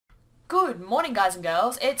Good morning, guys and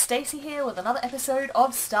girls. It's Stacey here with another episode of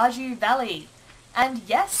Stardew Valley. And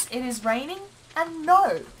yes, it is raining, and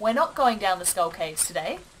no, we're not going down the Skull Caves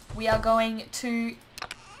today. We are going to...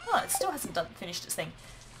 Oh, it still hasn't finished its thing.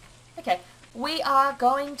 Okay, we are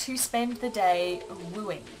going to spend the day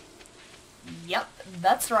wooing. Yep,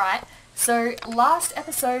 that's right. So, last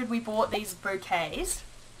episode we bought these bouquets.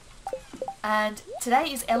 And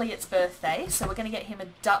today is Elliott's birthday, so we're going to get him a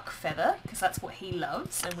duck feather, because that's what he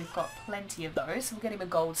loves, and we've got plenty of those, so we'll get him a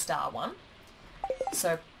gold star one.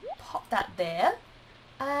 So pop that there,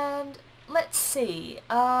 and let's see,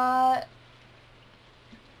 diamonds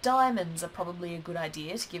are probably a good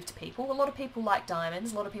idea to give to people. A lot of people like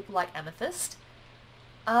diamonds, a lot of people like amethyst.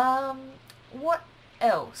 What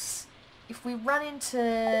else? If we run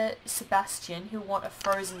into Sebastian, he'll want a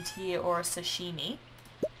frozen tear or a sashimi.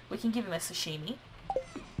 We can give him a sashimi.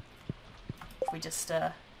 If we just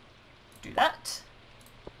do that.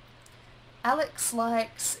 Alex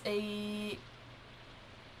likes a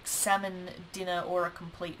salmon dinner or a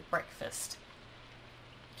complete breakfast.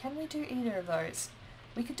 Can we do either of those?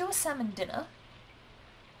 We could do a salmon dinner.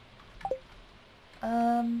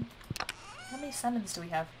 How many salmons do we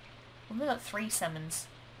have? We've only got 3 salmons.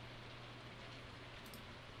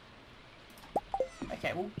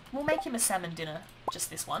 Okay, we'll make him a salmon dinner just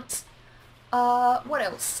this once. What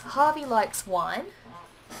else? Harvey likes wine.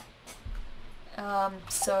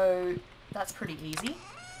 So that's pretty easy.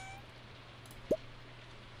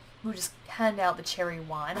 We'll just hand out the cherry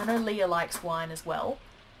wine. I know Leah likes wine as well.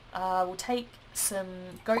 We'll take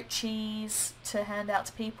some goat cheese to hand out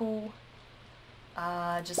to people.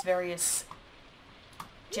 Just various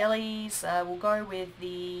jellies. We'll go with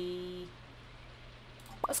the...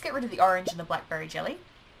 Let's get rid of the orange and the blackberry jelly.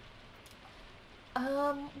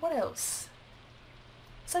 What else?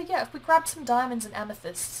 So yeah, if we grab some diamonds and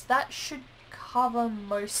amethysts, that should cover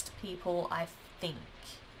most people, I think.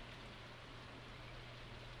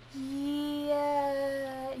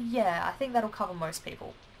 Yeah, I think that'll cover most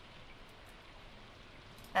people.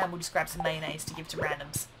 And we'll just grab some mayonnaise to give to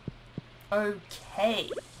randoms. Okay.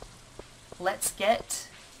 Let's get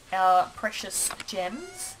our precious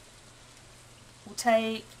gems. We'll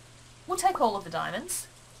take all of the diamonds,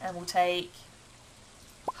 and we'll take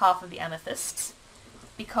half of the amethysts,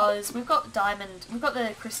 because we've got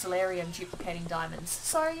the crystallarium duplicating diamonds,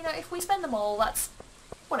 so, you know, if we spend them all, that's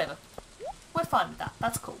whatever. We're fine with that.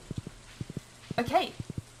 That's cool. Okay,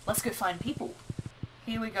 let's go find people.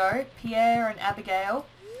 Here we go, Pierre and Abigail.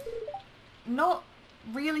 Not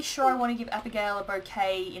really sure I want to give Abigail a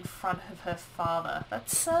bouquet in front of her father.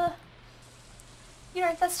 That's, you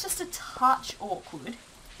know, that's just a touch awkward.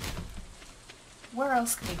 Where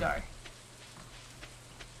else can we go?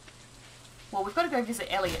 Well, we've got to go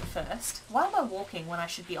visit Elliott first. Why am I walking when I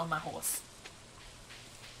should be on my horse?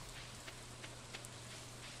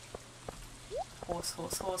 Horse,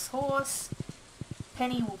 horse, horse, horse.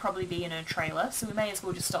 Penny will probably be in her trailer, so we may as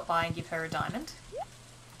well just stop by and give her a diamond.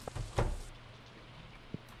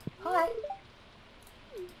 Hi.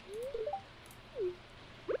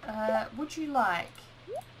 Would you like...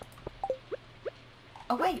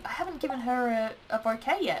 Oh wait, I haven't given her a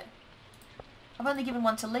bouquet yet. I've only given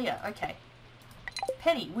one to Leah. Okay.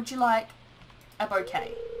 Penny, would you like a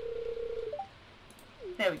bouquet?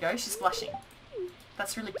 There we go, she's blushing.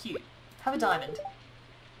 That's really cute. Have a diamond.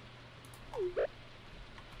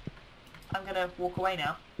 I'm gonna walk away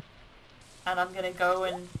now. And I'm gonna go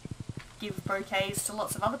and give bouquets to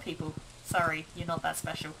lots of other people. Sorry, you're not that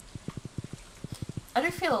special. I do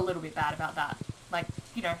feel a little bit bad about that. Like,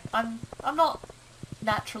 you know, I'm not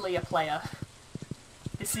naturally a player.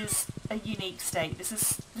 This is a unique state. This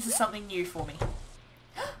is something new for me.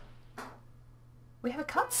 We have a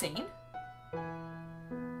cutscene?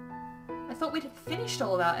 I thought we'd finished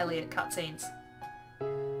all of our Elliott cutscenes.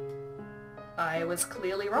 I was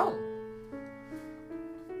clearly wrong.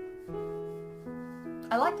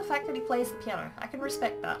 I like the fact that he plays the piano. I can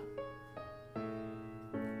respect that.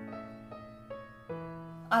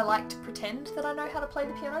 I like to pretend that I know how to play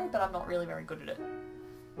the piano, but I'm not really very good at it.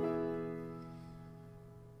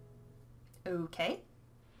 Okay.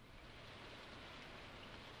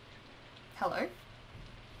 Hello.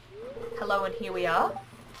 Hello, and here we are.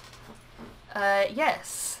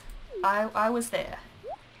 Yes. I was there.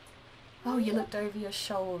 Oh, you looked over your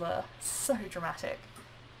shoulder. So dramatic.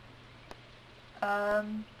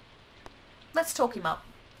 Let's talk him up.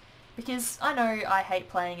 Because I know I hate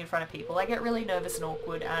playing in front of people. I get really nervous and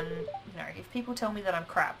awkward, and, you know, if people tell me that I'm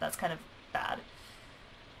crap, that's kind of bad.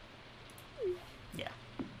 Yeah.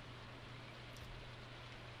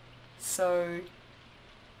 So,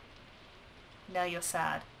 now you're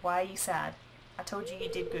sad. Why are you sad? I told you you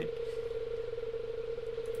did good.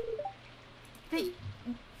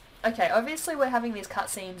 Okay, obviously we're having these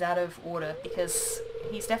cutscenes out of order because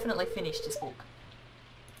he's definitely finished his book.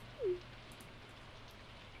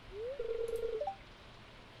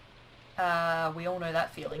 We all know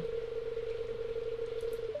that feeling.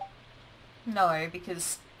 No,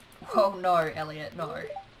 because... Oh no, Elliott, no.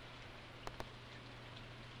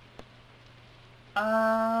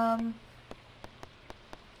 I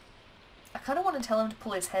kind of want to tell him to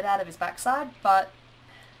pull his head out of his backside, but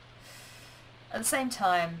at the same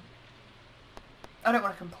time, I don't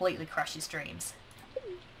want to completely crush his dreams.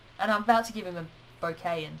 And I'm about to give him a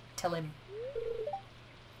bouquet and tell him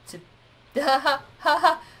to... Ha ha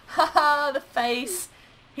ha ha, the face!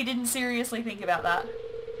 He didn't seriously think about that.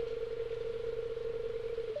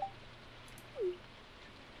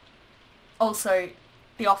 Also,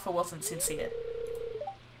 the offer wasn't sincere.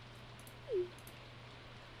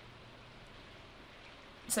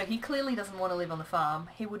 So he clearly doesn't want to live on the farm.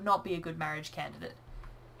 He would not be a good marriage candidate.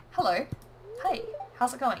 Hello. Hey,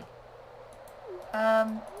 how's it going?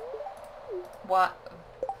 What?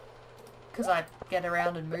 Because I get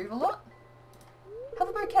around and move a lot? Have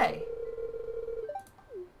a bouquet.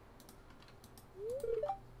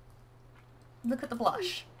 Look at the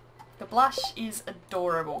blush. The blush is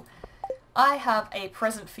adorable. I have a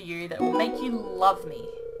present for you that will make you love me.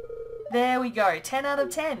 There we go. 10 out of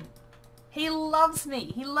 10. He loves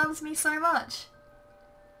me. He loves me so much.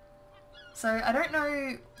 So I don't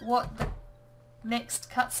know what the next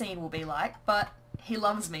cutscene will be like, but he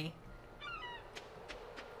loves me.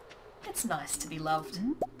 It's nice to be loved.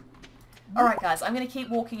 Alright guys, I'm going to keep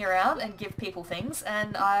walking around and give people things,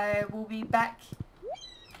 and I will be back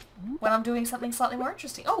when I'm doing something slightly more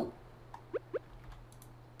interesting. Oh!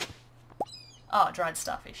 Oh, dried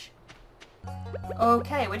starfish.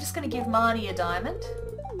 Okay, we're just going to give Marnie a diamond.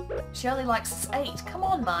 She only likes 8. Come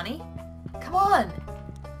on, Marnie. Come on!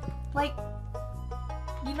 Like,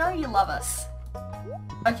 you know you love us.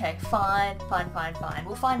 Okay, fine.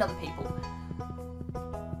 We'll find other people.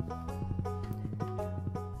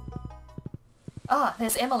 Ah,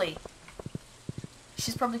 there's Emily.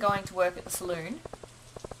 She's probably going to work at the saloon.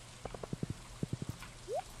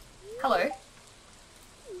 Hello.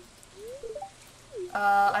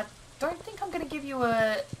 I don't think I'm going to give you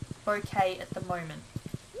a bouquet at the moment.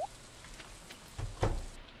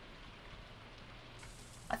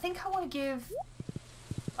 I think I want to give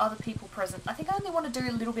other people presents. I think I only want to do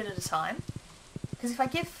a little bit at a time. Because if I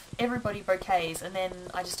give everybody bouquets and then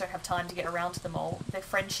I just don't have time to get around to them all, their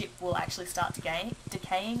friendship will actually start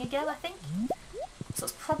decaying again, I think. So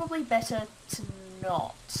it's probably better to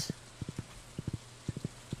not.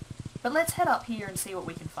 But let's head up here and see what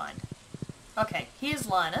we can find. Okay, here's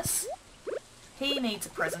Linus. He needs a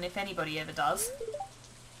present if anybody ever does.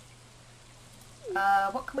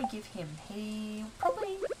 What can we give him? He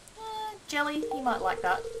probably... jelly, he might like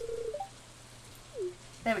that.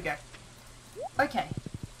 There we go. Okay,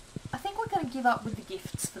 I think we're going to give up with the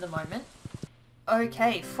gifts for the moment.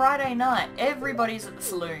 Okay, Friday night, everybody's at the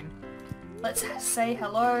saloon. Let's say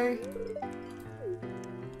hello.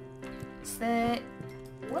 Is there...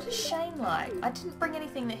 What is Shane like? I didn't bring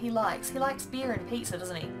anything that he likes. He likes beer and pizza,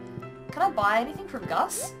 doesn't he? Can I buy anything from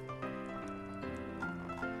Gus?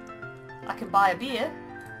 I can buy a beer.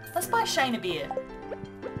 Let's buy Shane a beer.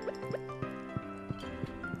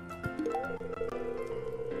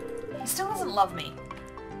 He still doesn't love me.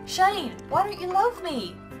 Shane, why don't you love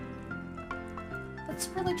me? That's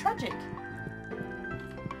really tragic.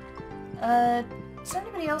 Is there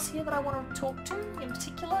anybody else here that I want to talk to in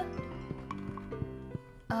particular?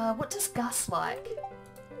 What does Gus like?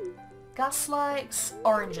 Gus likes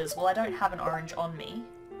oranges. Well, I don't have an orange on me.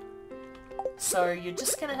 So you're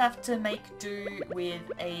just gonna have to make do with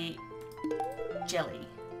a jelly.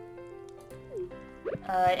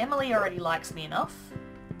 Emily already likes me enough.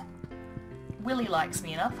 Willie likes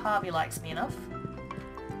me enough. Harvey likes me enough.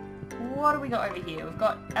 What do we got over here? We've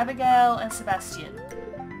got Abigail and Sebastian.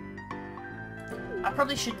 I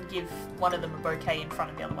probably shouldn't give one of them a bouquet in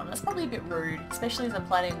front of the other one. That's probably a bit rude, especially as I'm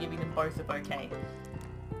planning on giving them both a bouquet.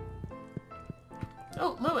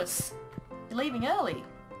 Oh, Lewis. You're leaving early.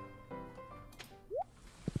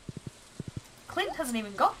 Clint hasn't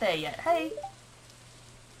even got there yet. Hey.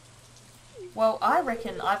 Well, I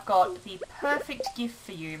reckon I've got the perfect gift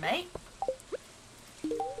for you, mate.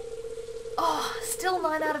 Oh, still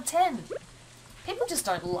 9 out of 10. People just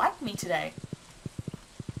don't like me today.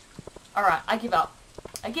 Alright, I give up.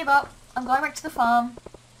 I give up. I'm going back to the farm.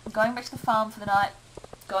 I'm going back to the farm for the night.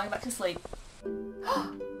 Going back to sleep.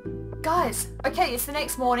 Guys, okay, it's the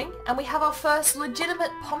next morning and we have our first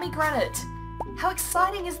legitimate pomegranate. How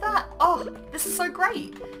exciting is that? Oh, this is so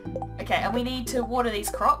great. Okay. Okay, and we need to water these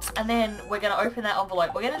crops, and then we're going to open that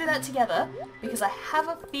envelope. We're going to do that together, because I have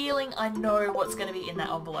a feeling I know what's going to be in that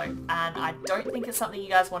envelope, and I don't think it's something you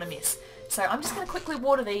guys want to miss. So I'm just going to quickly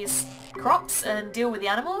water these crops and deal with the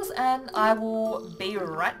animals, and I will be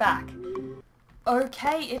right back.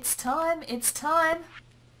 Okay, it's time, it's time.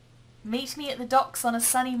 Meet me at the docks on a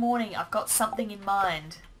sunny morning. I've got something in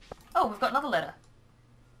mind. Oh, we've got another letter.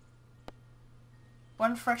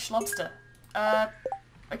 One fresh lobster.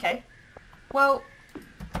 Okay. Well,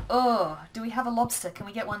 do we have a lobster? Can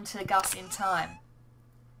we get one to Gus in time?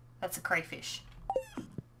 That's a crayfish.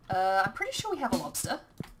 I'm pretty sure we have a lobster.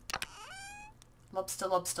 Lobster,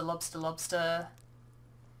 lobster, lobster, lobster.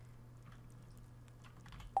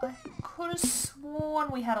 I could have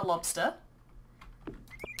sworn we had a lobster.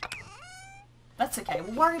 That's okay,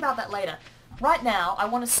 we'll worry about that later. Right now, I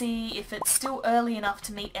want to see if it's still early enough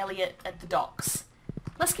to meet Elliott at the docks.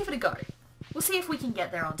 Let's give it a go. We'll see if we can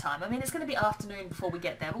get there on time. I mean, it's going to be afternoon before we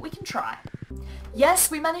get there, but we can try.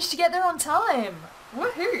 Yes, we managed to get there on time!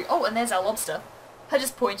 Woohoo! Oh, and there's our lobster. I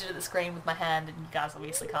just pointed at the screen with my hand, and you guys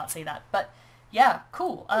obviously can't see that. But, yeah,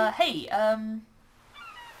 cool. Hey,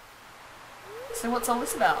 so what's all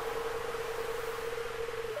this about?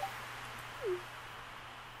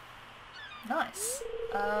 Nice.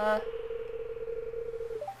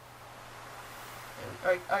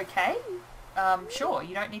 Okay. Sure,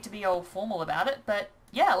 you don't need to be all formal about it, but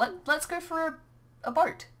yeah, let's go for a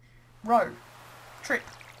boat. Row. Trip.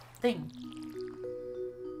 Thing.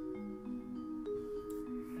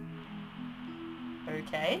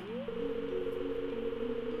 Okay.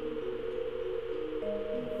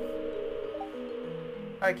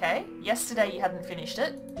 Okay, yesterday you hadn't finished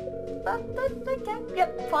it. But okay,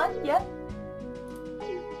 yep, fine, yeah.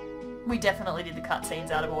 We definitely did the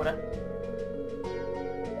cutscenes out of order.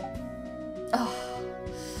 Oh.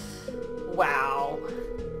 Wow.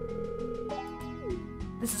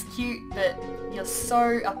 This is cute, but you're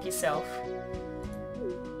so up yourself.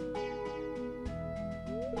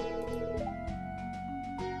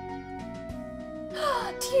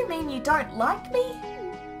 Do you mean you don't like me?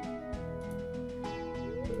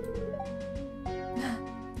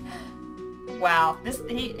 Wow,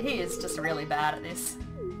 he is just really bad at this.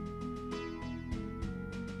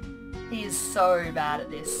 He is so bad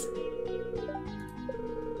at this.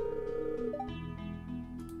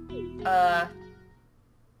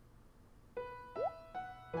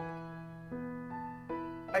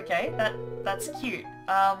 Okay, that's cute.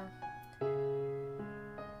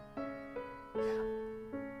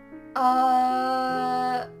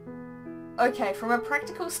 Okay, from a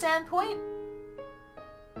practical standpoint,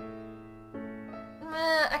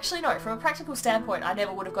 actually no, from a practical standpoint I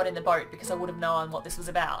never would have got in the boat because I would have known what this was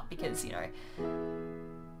about because, you know,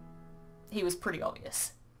 he was pretty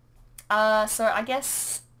obvious. So I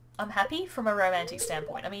guess I'm happy from a romantic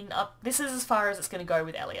standpoint. I mean, this is as far as it's going to go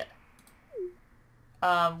with Elliott.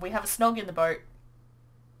 We have a snog in the boat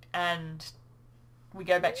and we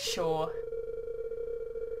go back to shore.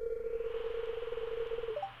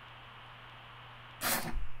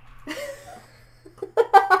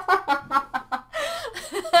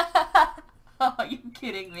 Oh, you're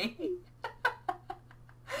kidding me.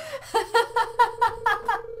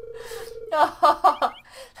 Oh,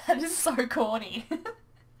 that is so corny.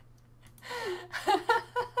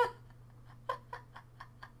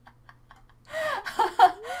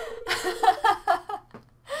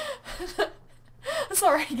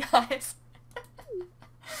 Sorry, guys.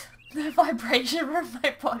 The vibration from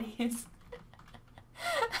my body is...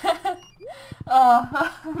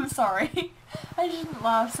 Oh, I'm sorry. I shouldn't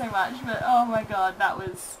laugh so much, but oh my god, that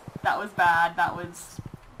was bad. That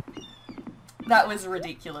was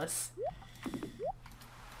ridiculous.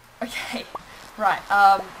 Okay, right,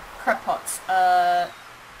 crab pots.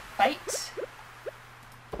 Bait?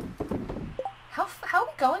 How are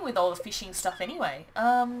we going with all the fishing stuff anyway?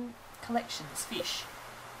 Collections, fish.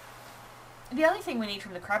 The only thing we need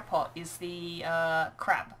from the crab pot is the,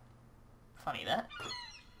 crab. Funny that.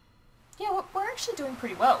 Yeah, we're actually doing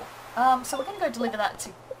pretty well. So we're going to go deliver that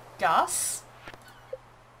to Gus.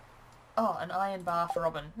 Oh, an iron bar for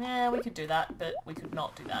Robin. Yeah, we could do that, but we could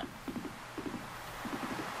not do that.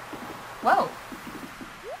 Well,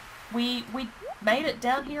 we made it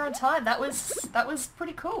down here on time. That was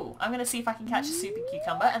pretty cool. I'm going to see if I can catch a super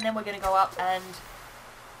cucumber, and then we're going to go up and...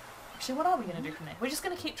 Actually, what are we going to do from there? We're just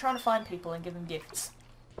going to keep trying to find people and give them gifts.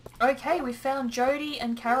 Okay, we found Jody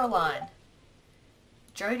and Caroline.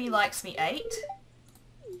 Jody likes me 8.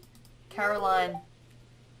 Caroline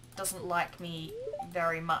doesn't like me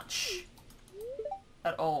very much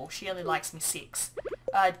at all. She only likes me 6.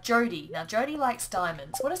 Jody. Now, Jody likes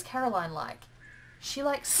diamonds. What does Caroline like? She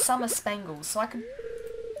likes summer spangles, so I could...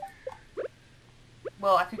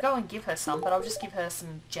 Well, I could go and give her some, but I'll just give her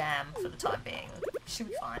some jam for the time being. She'll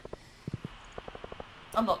be fine.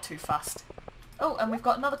 I'm not too fussed. Oh, and we've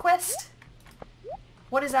got another quest.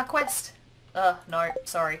 What is our quest? No,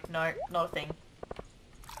 sorry, no, not a thing.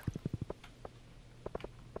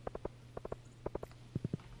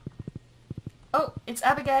 Oh, it's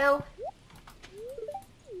Abigail.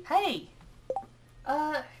 Hey!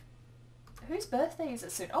 Whose birthday is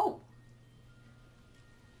it soon? Oh!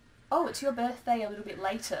 Oh, it's your birthday a little bit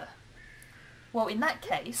later. Well, in that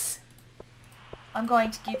case, I'm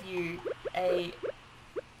going to give you a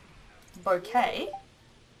bouquet.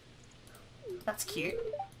 That's cute.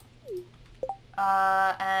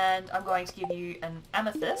 And I'm going to give you an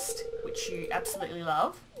amethyst, which you absolutely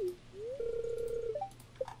love.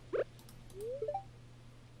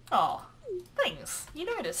 Oh, thanks. You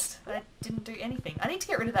noticed. I didn't do anything. I need to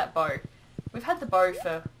get rid of that bow. We've had the bow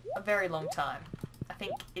for a very long time. I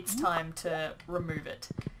think it's time to remove it.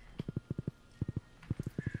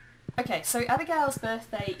 Okay, so Abigail's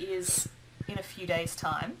birthday is in a few days'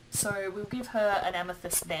 time, so we'll give her an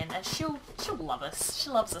amethyst then, and she'll love us. She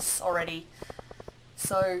loves us already,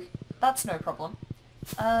 so that's no problem.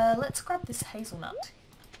 Let's grab this hazelnut.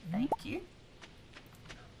 Thank you.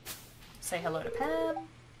 Say hello to Pam.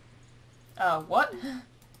 What?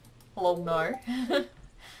 Hello, no.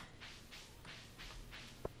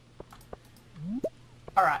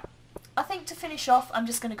 Alright. I think to finish off, I'm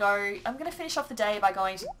going to finish off the day by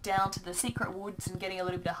going down to the secret woods and getting a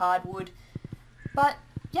little bit of hardwood. But,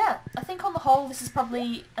 yeah, I think on the whole this is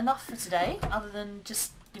probably enough for today, other than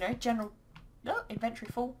just, you know, general... Oh,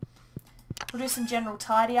 inventory full. We'll do some general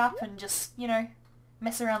tidy up and just, you know,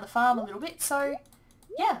 mess around the farm a little bit, so...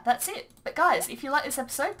 Yeah, that's it. But guys, if you like this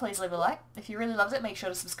episode, please leave a like. If you really loved it, make sure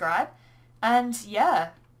to subscribe. And yeah,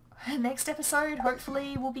 next episode,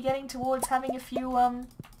 hopefully we'll be getting towards having a few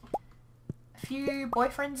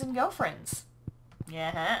boyfriends and girlfriends.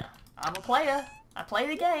 Yeah, I'm a player. I play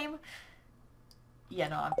the game. Yeah,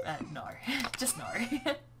 no, no. Just no.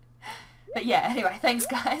 But yeah, anyway, thanks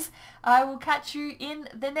guys. I will catch you in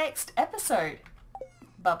the next episode.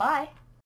 Bye-bye.